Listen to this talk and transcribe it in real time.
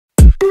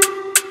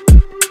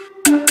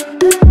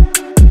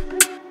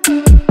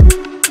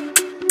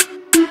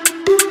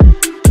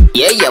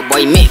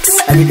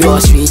every day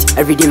was street.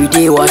 Every day we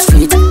day was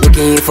street,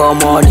 looking for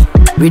money.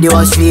 We day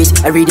was street,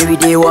 every day we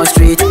day was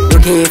street,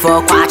 looking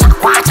for kwacha.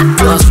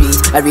 Was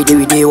street, every day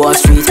we day was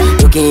street,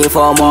 looking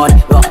for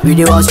money. We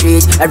day was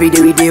street, every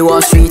day we day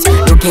was street,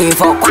 looking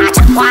for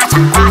kwacha.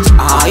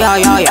 Ah yeah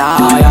yeah yeah,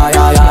 ah yeah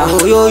yeah yeah,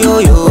 oh yo yo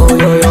yo, oh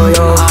yo yo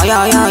yo, ah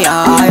yeah yeah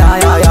yeah, ah yeah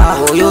yeah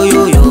yeah, oh yo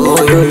yo yo,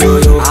 oh yo yo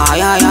yo, ah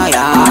yeah yeah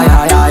yeah, ah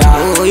yeah yeah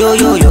yeah, oh yo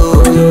yo yo,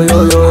 oh yo yo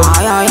yo,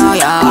 ah yeah yeah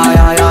yeah, ah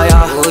yeah yeah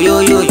yeah, oh yo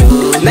yo yo.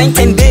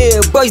 19 day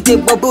boys they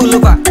bubble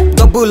over.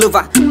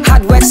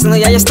 Hard work no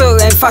ya store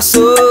and fast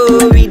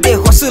so we dey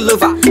hustle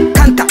over.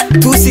 Kanta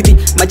 2 city,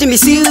 my Jimmy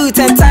suit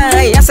and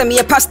tie. Yes me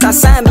a pastor,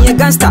 Sam me a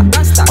gangster.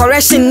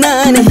 Correction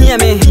none hear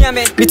me.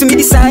 Me to me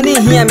decide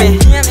hear me.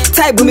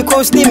 Type me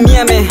close name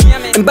hear me.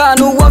 And ba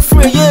no what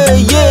free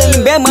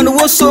yeah. Be man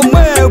no so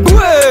my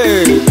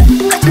boy.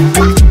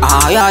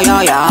 Ah yeah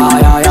yeah yeah, ah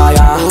yeah yeah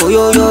yeah, oh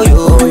yo yo yo,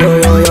 oh yo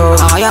yo yo,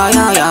 ah yeah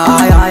yeah yeah,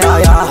 ah yeah yeah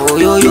yeah, oh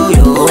yo yo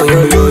yo, oh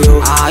yo yo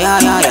yo, ah yeah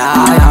yeah yeah,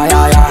 ah yeah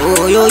yeah yeah,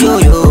 oh yo yo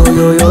yo.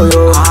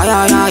 Ah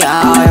yeah yeah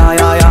yeah, ah yeah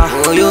yeah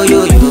yeah, oh yo yo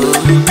yo.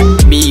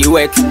 Me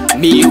work,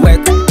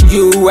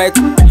 you work,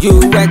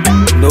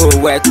 no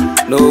work,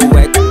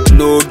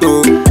 no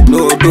do.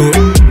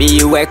 Me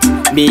work,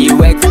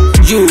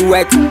 you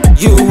work,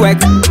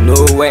 no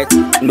work,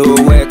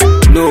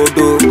 no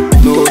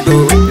do.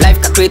 Life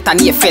can create a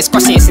near face,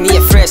 conscience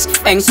near fresh.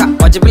 Enka,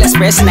 audible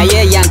express na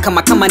yeah yan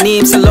kama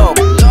names a log.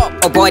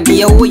 Oh boy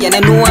dear oh ya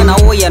no one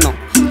oh ya no.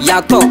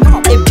 Ya talk,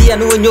 if the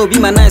no one you be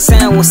my nice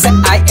and will say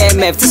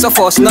IMF. This of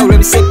us no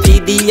rem say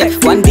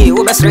PDF. One day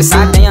we best rest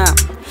at the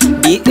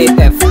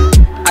BAF.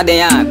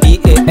 Adaya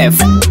BAF.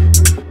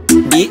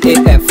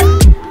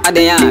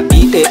 Adaya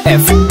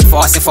BAF.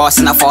 Forcing,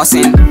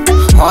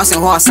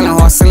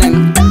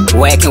 hustling.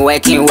 Working,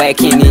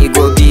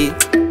 EGOBEE.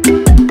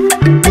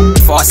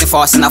 Forcing,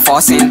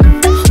 hustling.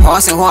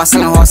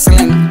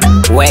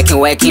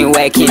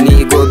 Working,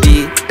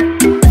 EGOBEE.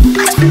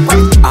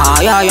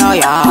 Ah yeah yeah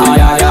yeah, ah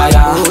yeah yeah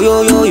yeah, oh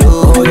yo yo yo,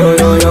 oh yo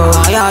yo yo,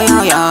 ah yeah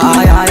yeah yeah,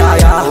 ah yeah yeah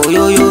yeah, oh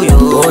yo yo yo,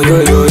 oh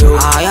yo yo yo,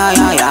 ah yeah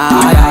yeah yeah,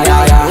 ah yeah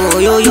yeah yeah, oh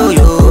yo yo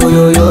yo, oh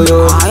yo yo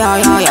yo, ah yeah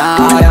yeah yeah,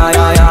 ah yeah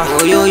yeah yeah,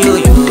 oh yo yo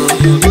yo.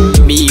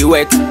 Me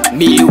work,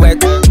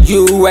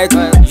 you work,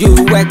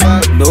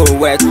 no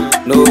work,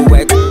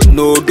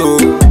 no do.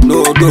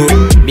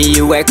 Me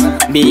work,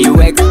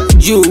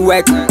 you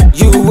work,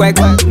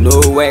 no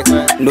work,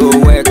 no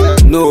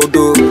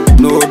do.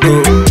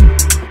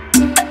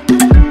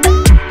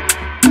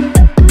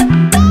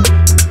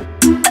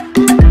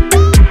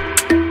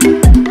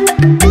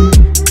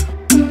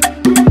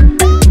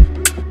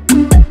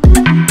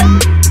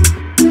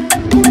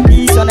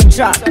 On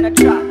the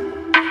track.